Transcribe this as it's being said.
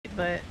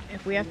but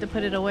if we have to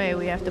put it away,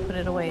 we have to put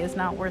it away. It's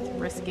not worth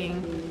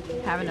risking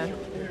having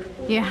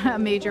a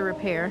major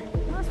repair.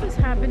 What's this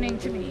happening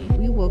to me?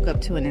 We woke up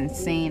to an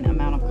insane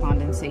amount of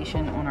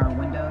condensation on our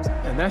windows.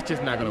 And that's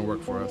just not gonna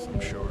work for us, I'm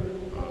sure,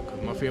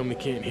 because my family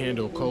can't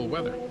handle cold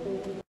weather.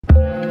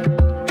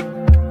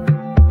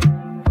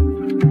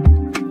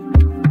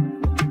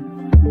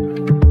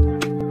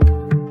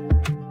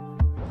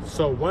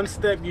 So one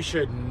step you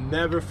should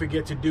never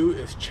forget to do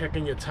is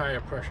checking your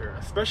tire pressure,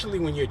 especially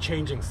when you're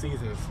changing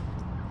seasons.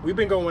 We've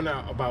been going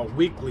out about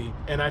weekly,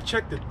 and I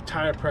check the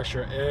tire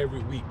pressure every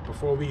week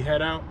before we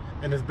head out,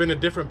 and it's been a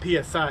different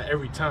PSI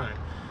every time.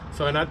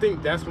 So, and I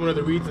think that's one of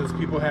the reasons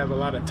people have a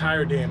lot of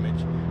tire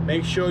damage.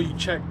 Make sure you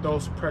check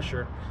those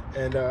pressure.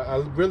 And I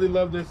really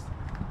love this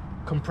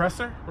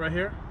compressor right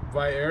here,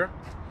 via air.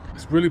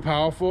 It's really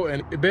powerful,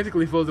 and it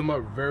basically fills them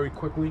up very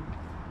quickly.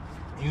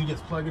 You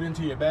just plug it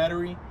into your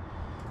battery,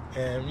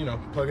 and you know,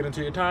 plug it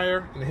into your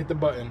tire and hit the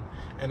button,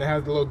 and it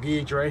has the little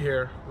gauge right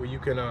here where you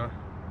can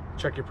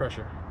check your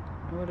pressure.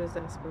 What is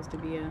that supposed to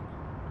be at?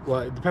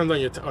 Well, it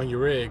depends on your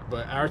rig,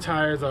 but our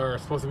tires are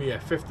supposed to be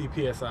at 50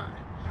 psi.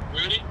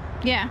 Ready?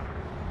 Yeah.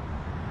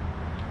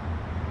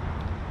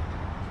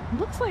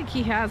 Looks like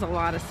he has a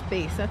lot of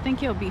space. I think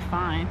he'll be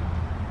fine.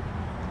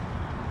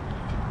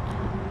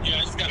 Yeah,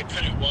 I just gotta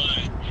cut it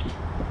wide.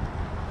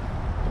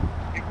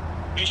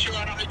 Make sure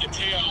I don't hit the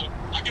tail.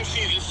 I can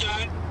see this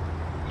side.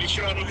 Make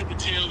sure I don't hit the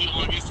tail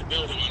against the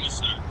building on this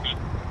side.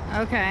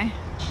 Okay.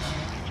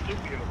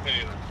 Should be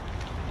okay though.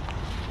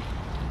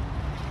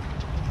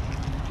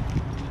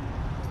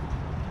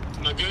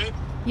 Am I good?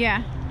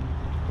 Yeah.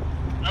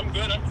 I'm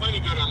good. I'm plenty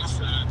good on this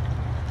side.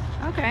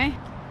 Okay.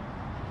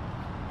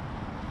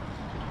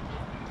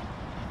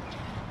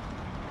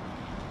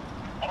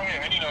 I don't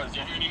hear any noise. Do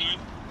you hear any noise?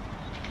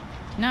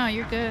 No,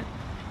 you're good.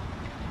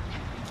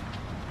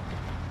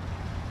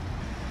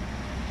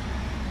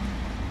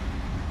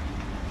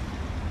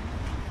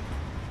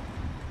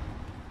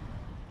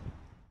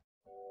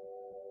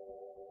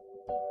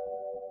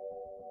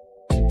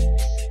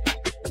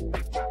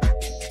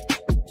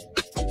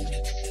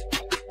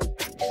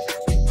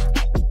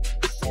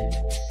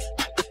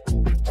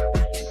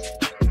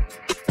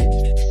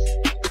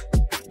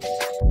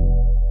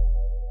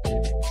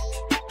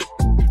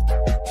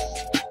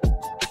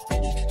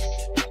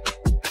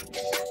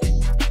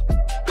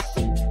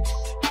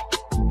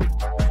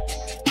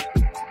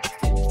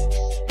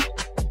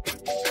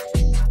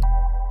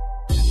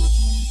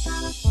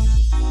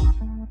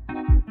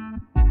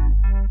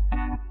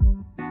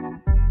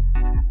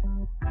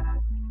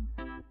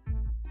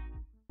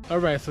 All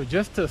right, so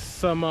just to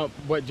sum up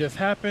what just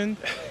happened,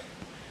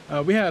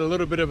 we had a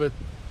little bit of a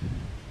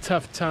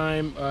tough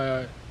time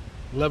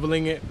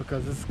leveling it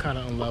because this is kind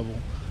of unlevel,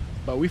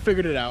 but we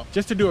figured it out.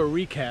 Just to do a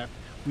recap,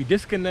 we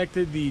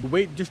disconnected the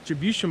weight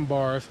distribution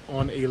bars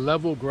on a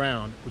level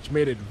ground, which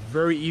made it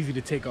very easy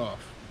to take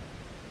off,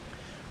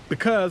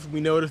 because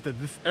we noticed that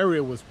this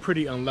area was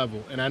pretty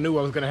unlevel, and I knew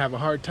I was going to have a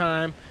hard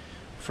time.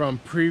 From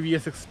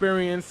previous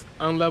experience,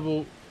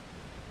 unlevel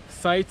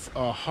sites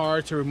are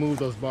hard to remove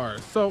those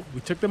bars. So we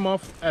took them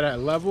off at a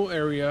level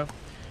area,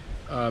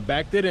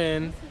 backed it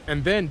in,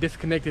 and then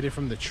disconnected it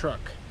from the truck.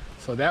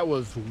 So that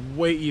was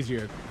way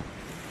easier.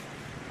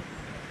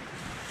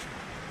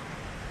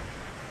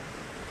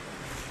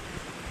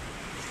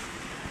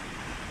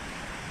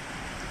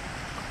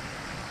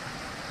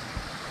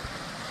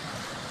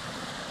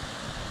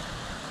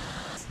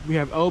 We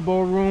have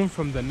elbow room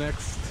from the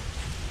next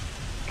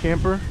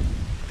camper,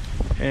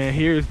 and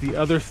here's the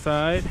other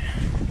side.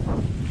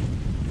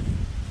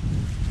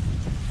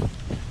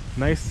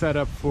 Nice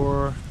setup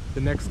for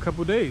the next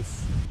couple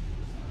days.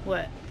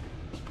 What?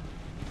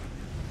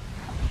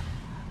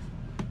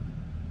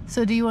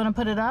 So do you want to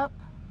put it up?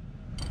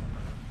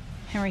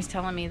 Henry's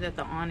telling me that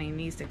the awning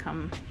needs to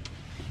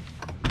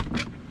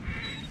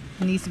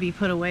be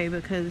put away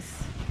because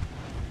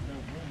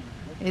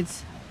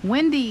it's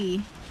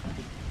windy.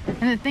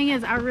 And the thing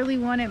is, I really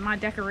wanted my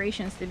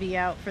decorations to be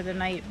out for the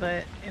night,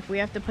 but if we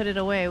have to put it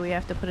away, we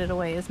have to put it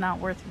away. It's not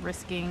worth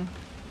risking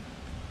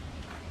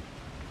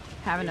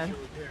having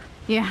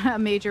a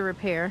major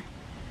repair.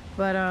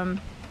 But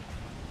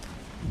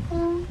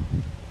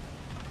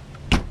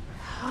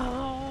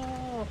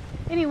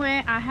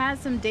anyway, I had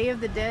some Day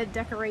of the Dead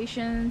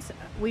decorations.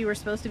 We were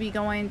supposed to be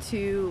going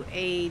to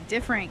a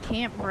different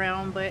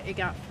campground, but it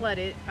got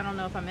flooded. I don't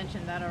know if I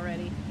mentioned that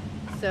already.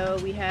 So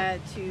we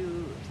had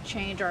to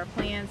change our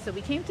plans. So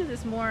we came to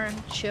this more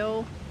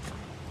chill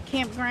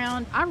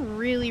campground. I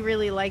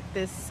really like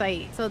this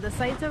site. So the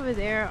sites over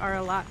there are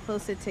a lot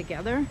closer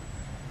together.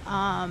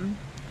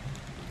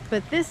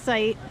 But this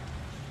site,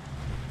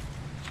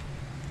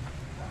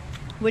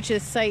 which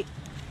is site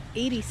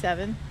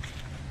 87,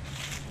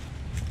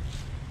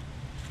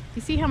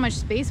 you see how much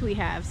space we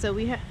have. So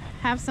we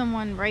have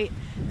someone right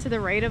to the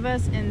right of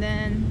us, and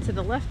then to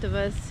the left of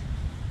us,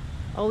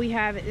 all we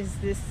have is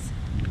this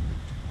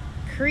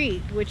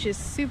creek, which is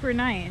super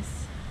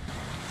nice.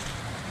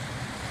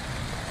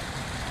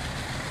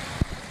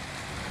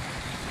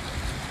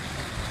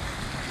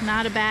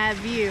 Not a bad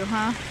view,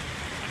 huh?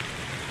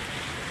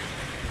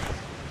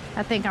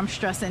 I think I'm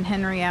stressing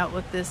Henry out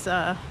with this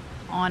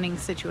awning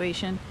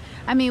situation.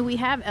 I mean, we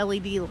have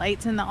LED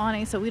lights in the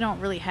awning, so we don't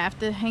really have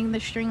to hang the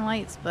string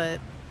lights, but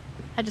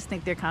I just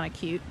think they're kind of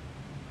cute.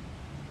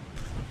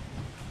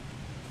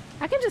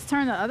 I can just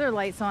turn the other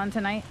lights on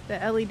tonight, the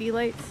LED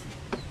lights.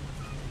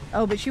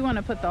 Oh, but you want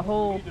to put the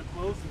whole...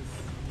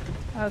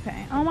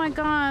 Okay. Oh my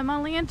god, my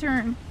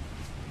lantern.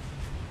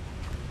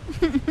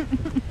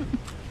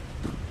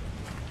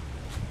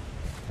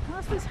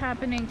 How's this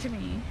happening to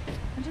me?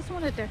 I just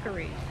want to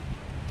decorate.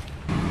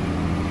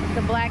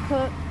 The black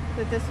hook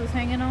that this was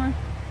hanging on.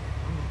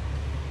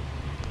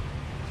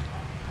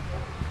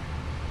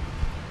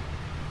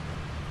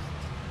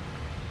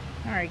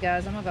 Alright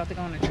guys, I'm about to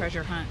go on a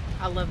treasure hunt.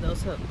 I love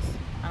those hooks.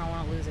 I don't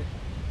want to lose it.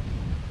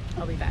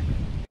 I'll be back.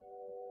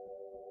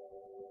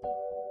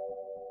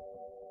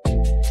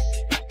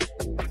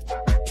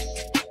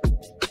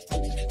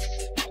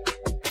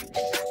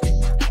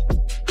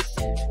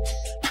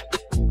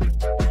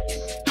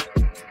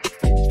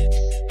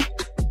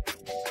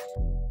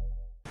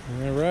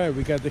 Alright,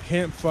 we got the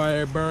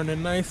campfire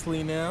burning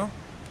nicely now.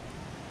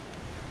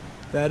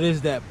 That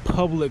is that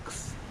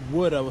Publix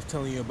wood I was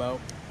telling you about.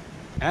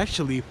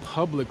 Actually,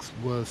 Publix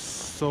was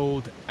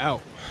sold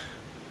out.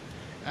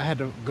 I had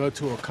to go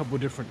to a couple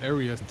different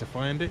areas to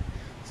find it.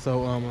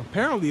 So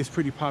apparently it's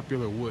pretty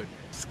popular wood.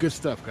 It's good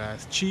stuff,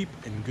 guys. Cheap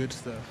and good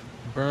stuff.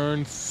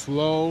 Burns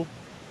slow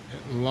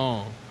and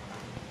long.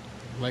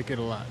 Like it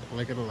a lot.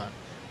 Like it a lot.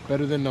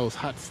 Better than those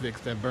hot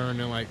sticks that burn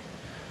in like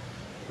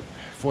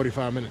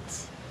 45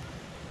 minutes.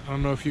 I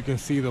don't know if you can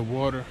see the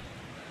water.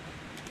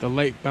 The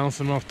light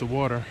bouncing off the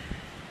water.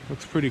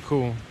 Looks pretty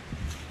cool.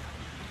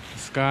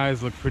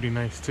 Skies look pretty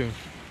nice too.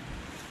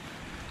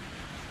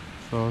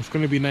 So it's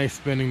going to be nice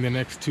spending the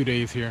next 2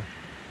 days here.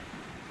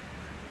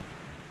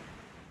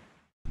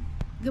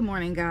 Good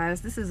morning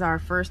guys. This is our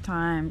first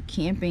time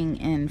camping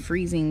in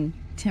freezing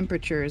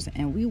temperatures,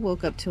 and we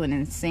woke up to an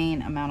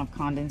insane amount of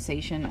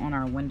condensation on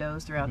our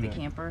windows throughout the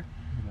camper.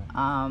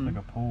 Like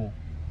a pool.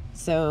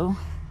 So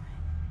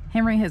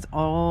Henry has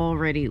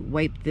already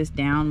wiped this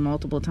down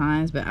multiple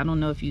times, but I don't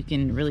know if you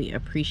can really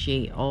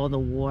appreciate all the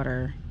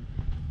water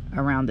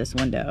around this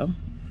window.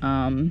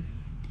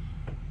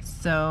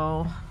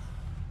 So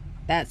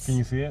that's... Can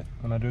you see it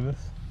when I do this?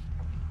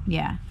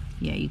 Yeah,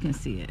 you can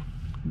see it.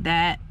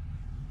 That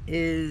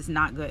is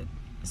not good.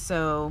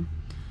 So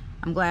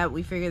I'm glad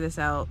we figured this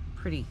out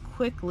pretty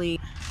quickly.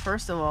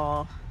 First of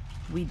all,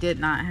 we did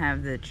not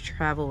have the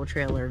travel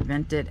trailer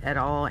vented at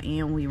all,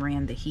 and we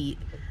ran the heat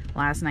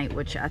last night,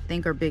 which I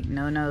think are big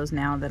no-nos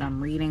now that I'm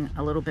reading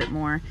a little bit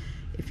more.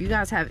 If you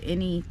guys have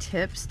any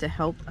tips to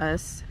help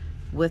us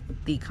with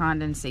the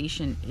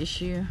condensation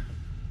issue,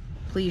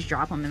 please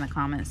drop them in the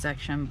comment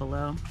section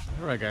below.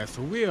 All right guys,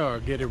 so we are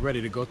getting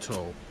ready to go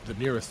to the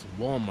nearest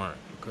Walmart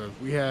because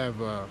we have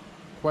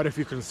quite a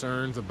few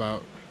concerns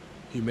about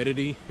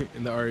humidity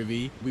in the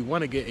RV. We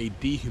want to get a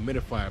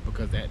dehumidifier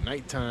because at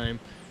nighttime,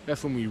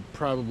 that's when we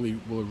probably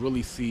will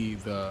really see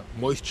the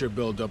moisture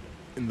build up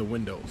in the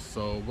windows.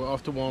 So we're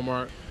off to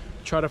Walmart,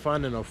 try to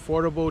find an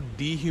affordable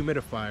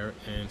dehumidifier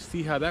and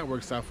see how that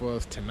works out for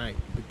us tonight,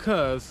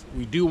 because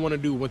we do want to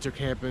do winter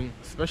camping,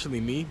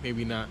 especially me,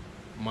 maybe not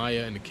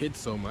Maya and the kids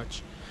so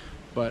much,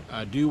 but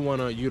I do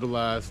want to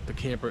utilize the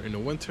camper in the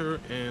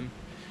winter, and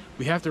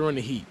we have to run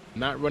the heat.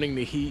 Not running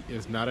the heat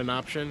is not an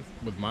option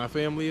with my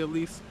family, at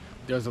least.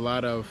 There's a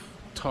lot of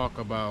talk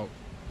about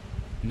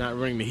not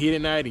running the heat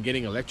at night and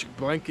getting electric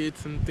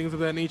blankets and things of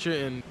that nature,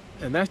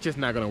 and that's just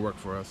not going to work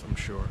for us, I'm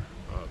sure,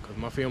 because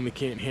my family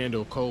can't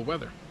handle cold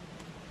weather,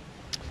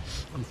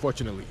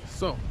 unfortunately.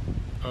 So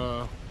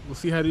we'll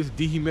see how this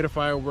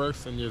dehumidifier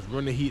works and just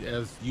run the heat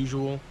as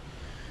usual,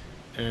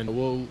 and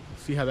we'll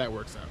see how that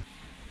works out.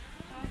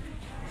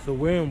 So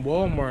we're in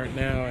Walmart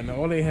now, and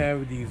all they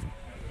have are these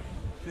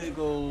big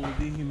old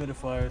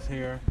dehumidifiers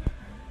here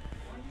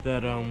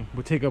that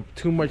would take up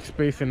too much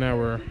space in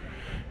our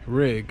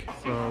rig.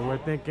 So we're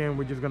thinking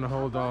we're just gonna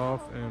hold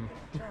off and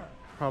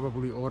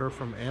probably order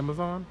from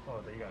Amazon.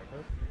 Oh, you got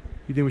it.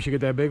 You think we should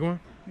get that big one?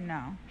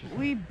 No,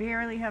 we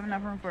barely have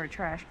enough room for a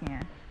trash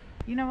can.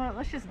 You know what?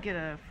 Let's just get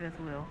a fifth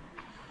wheel.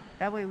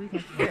 That way we can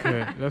fit.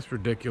 Okay, that's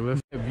ridiculous.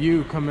 The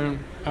view coming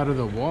out of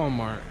the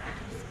Walmart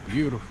is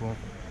beautiful.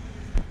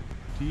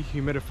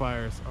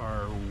 Dehumidifiers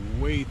are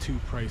way too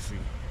pricey.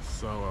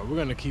 So we're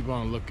gonna keep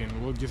on looking.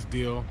 We'll just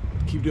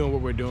keep doing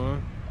what we're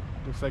doing.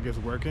 Looks like it's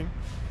working.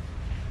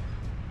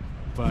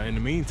 But in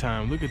the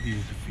meantime, look at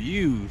these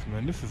views,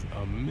 man. This is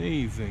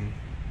amazing.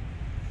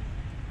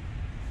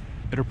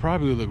 It'll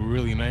probably look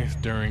really nice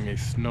during a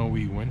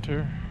snowy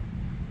winter.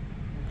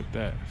 Look at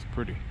that, it's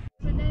pretty.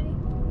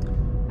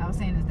 I was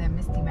saying, is that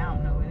Misty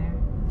Mountain over there?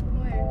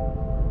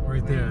 Where?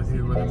 Right there.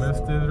 See where the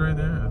mist is right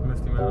there? That's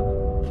Misty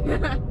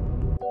Mountain.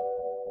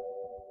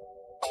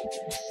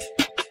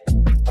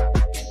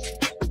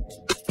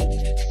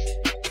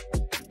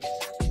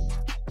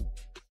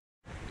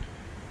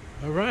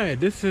 Alright,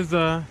 this is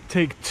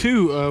take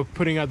 2 of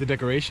putting out the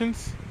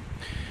decorations.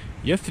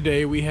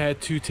 Yesterday we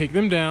had to take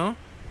them down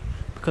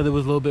because it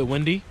was a little bit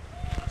windy,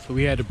 so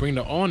we had to bring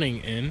the awning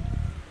in.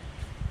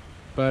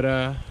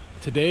 But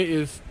today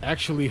is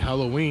actually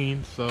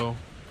Halloween, so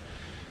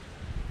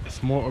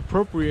it's more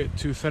appropriate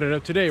to set it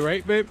up today,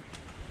 right, babe?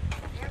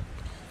 Yep.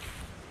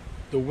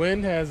 The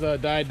wind has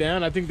died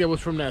down. I think that was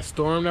from that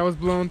storm that was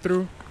blowing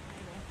through.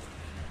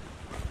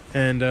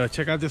 And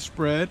check out this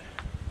spread.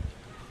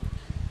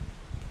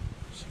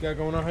 What you got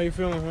going on? How you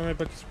feeling, huh,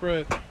 about the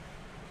spread?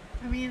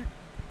 I mean,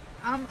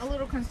 I'm a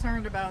little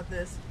concerned about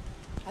this.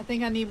 I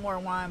think I need more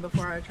wine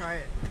before I try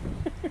it.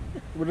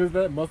 What is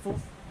that,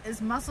 mussels? It's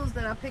mussels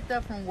that I picked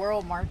up from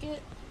World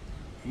Market.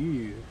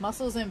 Ew.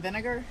 Mussels and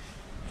vinegar.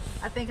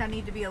 I think I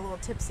need to be a little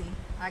tipsy.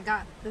 I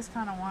got this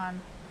kind of wine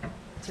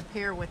to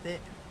pair with it,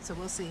 so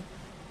we'll see.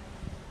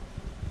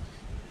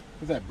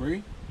 Is that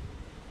brie?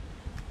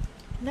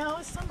 No,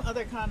 it's some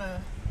other kind of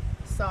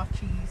soft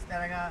cheese that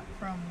I got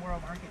from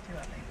World Market too,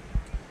 I think.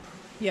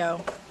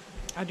 Yo,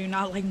 I do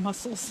not like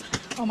mussels.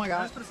 Oh my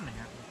god. Let's put this in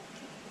here.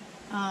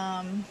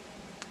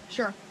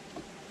 Sure.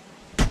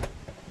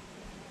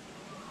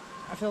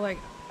 I feel like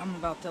I'm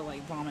about to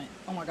like vomit.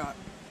 Oh my god.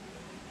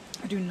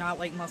 I do not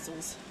like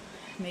mussels.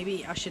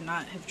 Maybe I should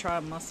not have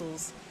tried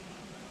mussels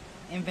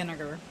in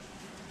vinegar.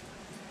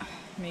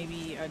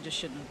 Maybe I just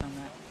shouldn't have done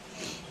that.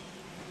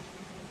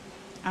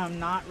 I'm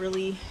not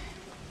really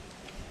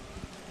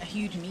a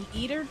huge meat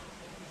eater.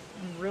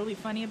 I'm really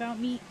funny about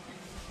meat.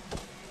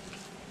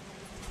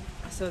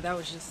 So that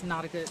was just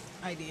not a good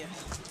idea.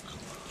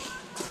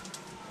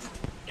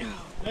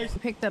 I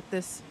picked up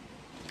this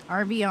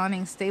RV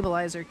Awning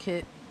Stabilizer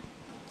Kit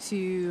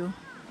to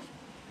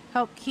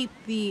help keep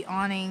the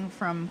awning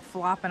from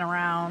flopping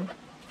around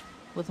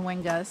with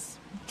wind gusts.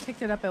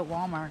 Picked it up at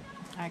Walmart,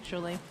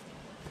 actually.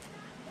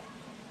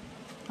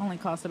 Only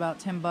cost about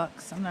 10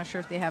 bucks. I'm not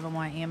sure if they have them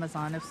on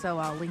Amazon. If so,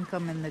 I'll link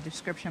them in the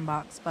description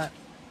box, but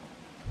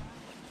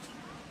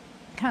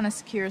kind of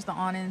secures the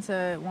awning so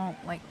it won't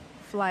like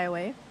fly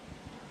away.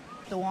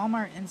 The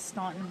Walmart in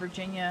Staunton,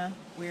 Virginia,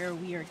 where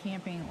we are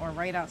camping, or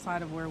right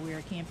outside of where we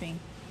are camping,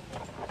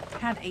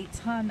 had a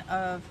ton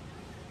of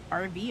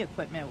RV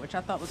equipment, which I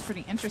thought was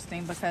pretty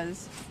interesting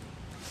because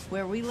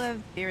where we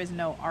live, there is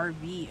no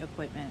RV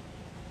equipment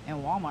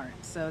in Walmart.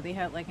 So they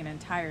had like an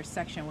entire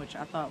section, which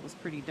I thought was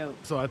pretty dope.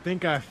 So I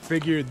think I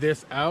figured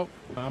this out.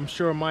 I'm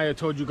sure Maya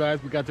told you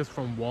guys we got this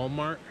from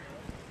Walmart.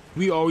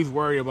 We always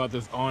worry about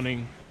this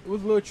awning. It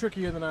was a little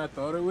trickier than I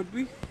thought it would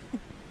be.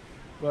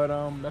 But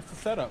that's the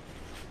setup.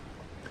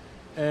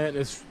 And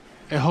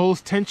it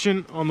holds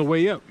tension on the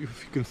way up.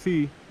 If you can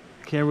see,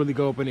 can't really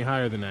go up any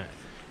higher than that.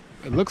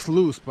 It looks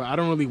loose, but I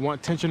don't really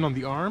want tension on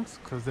the arms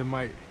because it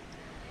might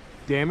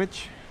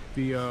damage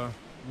the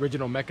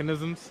original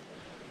mechanisms.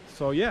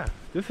 So yeah,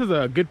 this is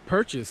a good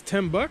purchase.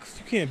 10 bucks,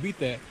 you can't beat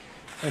that.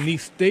 And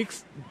these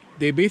stakes,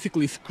 they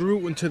basically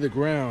screw into the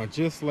ground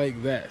just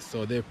like that.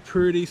 So they're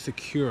pretty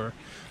secure.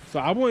 So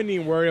I wouldn't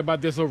even worry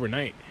about this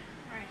overnight.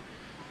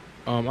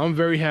 Right. I'm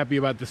very happy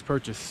about this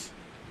purchase.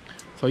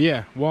 So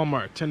yeah,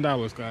 Walmart,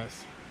 $10,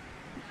 guys.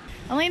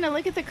 Elena,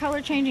 look at the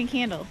color changing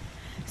candle.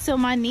 So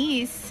my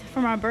niece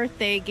for my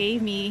birthday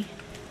gave me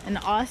an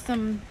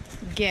awesome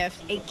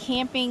gift, a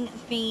camping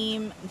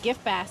theme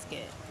gift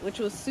basket, which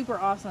was super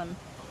awesome.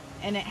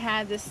 And it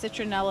had this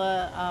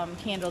citronella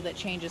candle that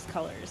changes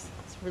colors.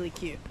 It's really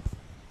cute.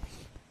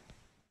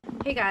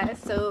 Hey guys,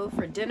 so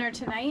for dinner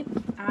tonight,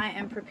 I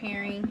am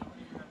preparing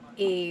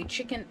a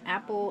chicken,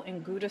 apple,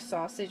 and Gouda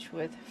sausage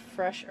with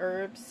fresh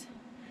herbs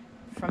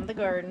from the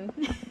garden.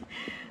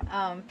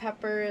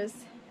 Peppers,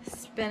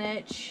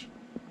 spinach,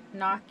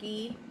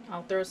 gnocchi.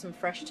 I'll throw some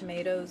fresh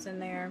tomatoes in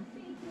there.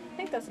 I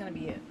think that's gonna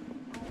be it.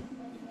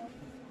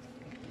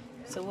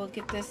 So we'll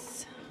get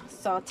this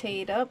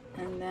sauteed up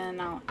and then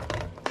I'll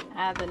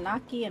add the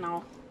gnocchi and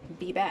I'll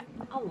be back.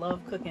 I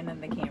love cooking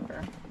in the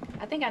camper.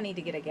 I think I need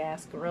to get a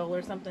gas grill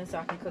or something so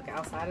I can cook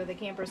outside of the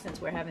camper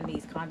since we're having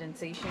these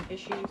condensation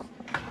issues.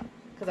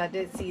 Because I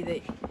did see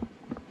that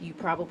you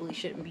probably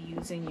shouldn't be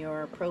using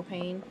your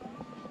propane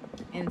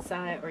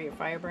inside or your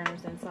fire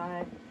burners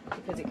inside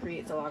because it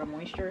creates a lot of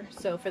moisture.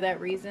 So for that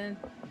reason,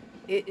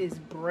 it is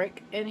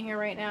brick in here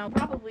right now.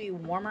 Probably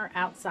warmer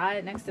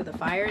outside next to the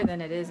fire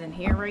than it is in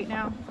here right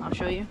now. I'll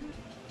show you.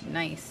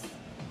 Nice.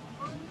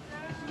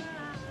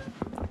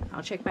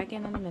 I'll check back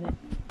in a minute.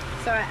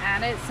 So I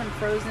added some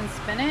frozen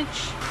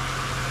spinach.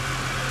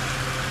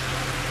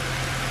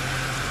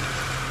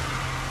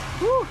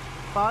 Whew,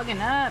 fogging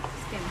up.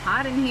 It's getting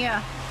hot in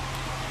here.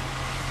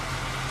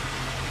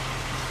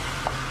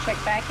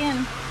 Check back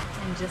in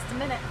just a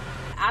minute.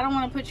 I don't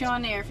want to put you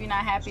on there if you're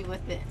not happy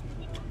with it.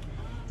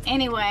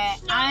 Anyway,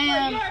 No, I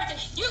am...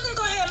 You can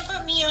go ahead and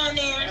put me on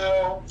there.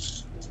 No.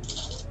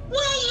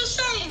 What are you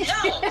saying?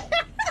 No.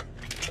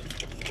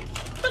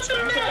 What's the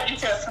matter? You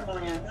got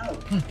someone I know.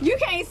 You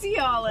can't see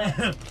all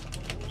that.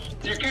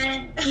 You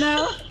can't?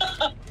 No.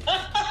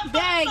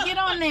 Dad, get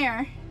on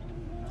there.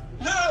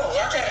 No,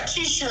 I got a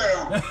t-shirt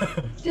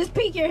on. Just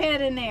peek your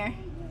head in there.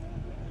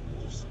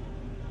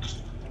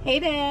 Hey,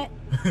 Dad.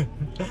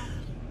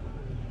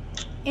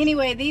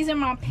 Anyway, these are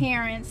my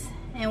parents,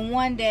 and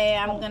one day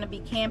I'm going to be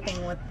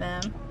camping with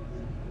them.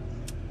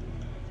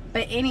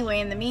 But anyway,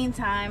 in the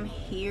meantime,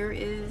 here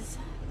is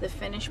the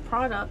finished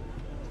product.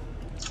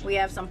 We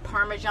have some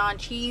Parmesan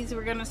cheese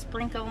we're gonna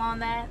sprinkle on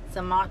that,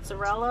 some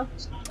mozzarella,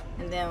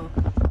 and then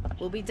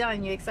we'll be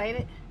done. You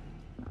excited?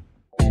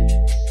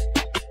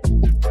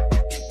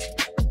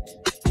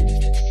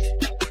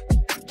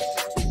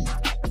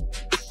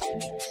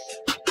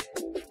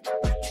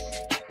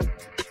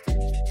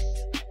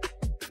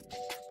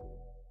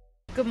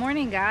 Good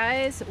morning,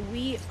 guys.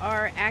 We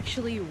are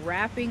actually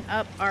wrapping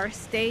up our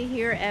stay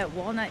here at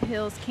Walnut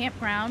Hills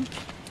Campground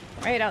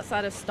right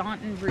outside of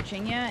Staunton,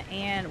 Virginia,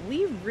 and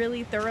we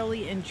really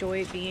thoroughly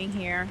enjoyed being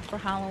here for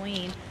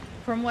Halloween.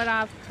 From what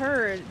I've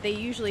heard, they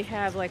usually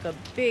have like a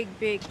big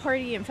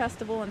party and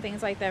festival and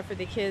things like that for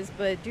the kids,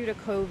 but due to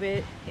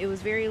COVID it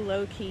was very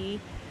low-key,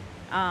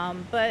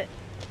 but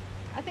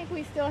I think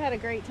we still had a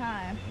great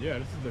time. Yeah,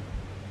 this is the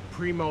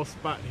primo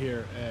spot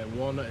here at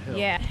Walnut Hill.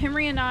 Yeah,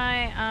 Henry and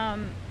I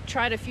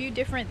tried a few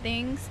different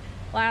things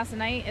last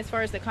night. As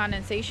far as the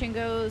condensation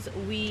goes,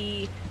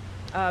 we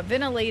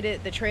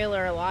ventilated the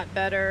trailer a lot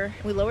better.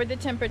 We lowered the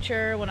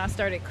temperature. When I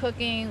started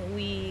cooking,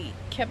 we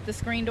kept the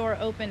screen door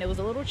open. It was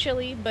a little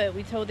chilly, but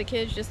we told the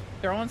kids just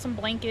throw on some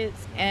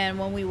blankets. And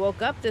when we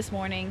woke up this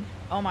morning,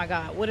 oh my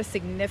God, what a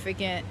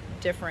significant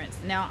difference.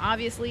 Now,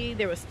 obviously,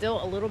 there was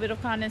still a little bit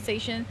of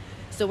condensation,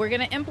 so we're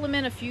going to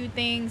implement a few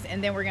things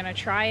and then we're going to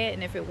try it,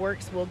 and if it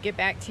works, we'll get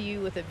back to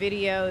you with a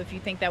video. If you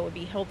think that would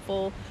be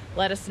helpful,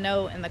 let us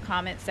know in the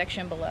comment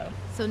section below.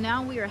 So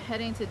now we are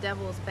heading to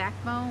Devil's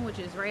Backbone, which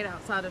is right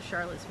outside of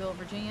Charlottesville,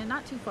 Virginia,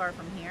 not too far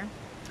from here,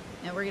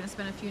 and we're going to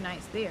spend a few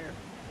nights there.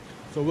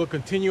 So we'll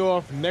continue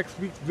off next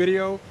week's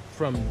video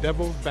from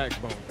Devil's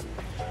Backbone.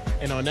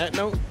 And on that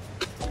note,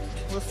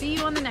 we'll see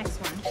you on the next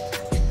one.